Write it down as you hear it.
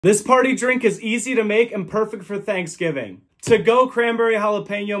This party drink is easy to make and perfect for Thanksgiving. To-go cranberry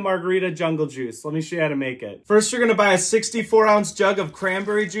jalapeno margarita jungle juice. Let me show you how to make it. First, you're gonna buy a 64-ounce jug of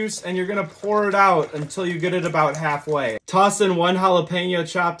cranberry juice and you're gonna pour it out until you get it about halfway. Toss in 1 jalapeno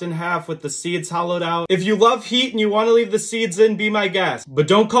chopped in half with the seeds hollowed out. If you love heat and you wanna leave the seeds in, be my guest. But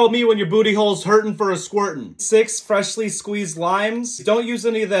don't call me when your booty hole's hurting for a squirtin'. 6 freshly squeezed limes. Don't use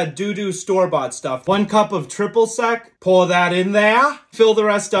any of that doo-doo store-bought stuff. 1 cup of triple sec. Pour that in there. Fill the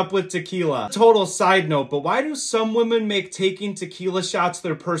rest up with tequila. Total side note, but why do some women make taking tequila shots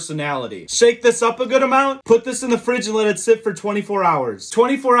their personality? Shake this up a good amount, put this in the fridge and let it sit for 24 hours.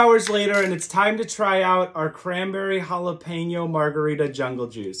 24 hours later, and it's time to try out our cranberry jalapeno margarita jungle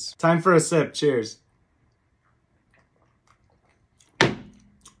juice. Time for a sip. Cheers.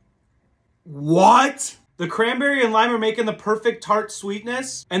 What? The cranberry and lime are making the perfect tart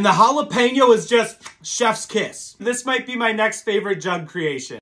sweetness, and the jalapeno is just chef's kiss. This might be my next favorite jug creation.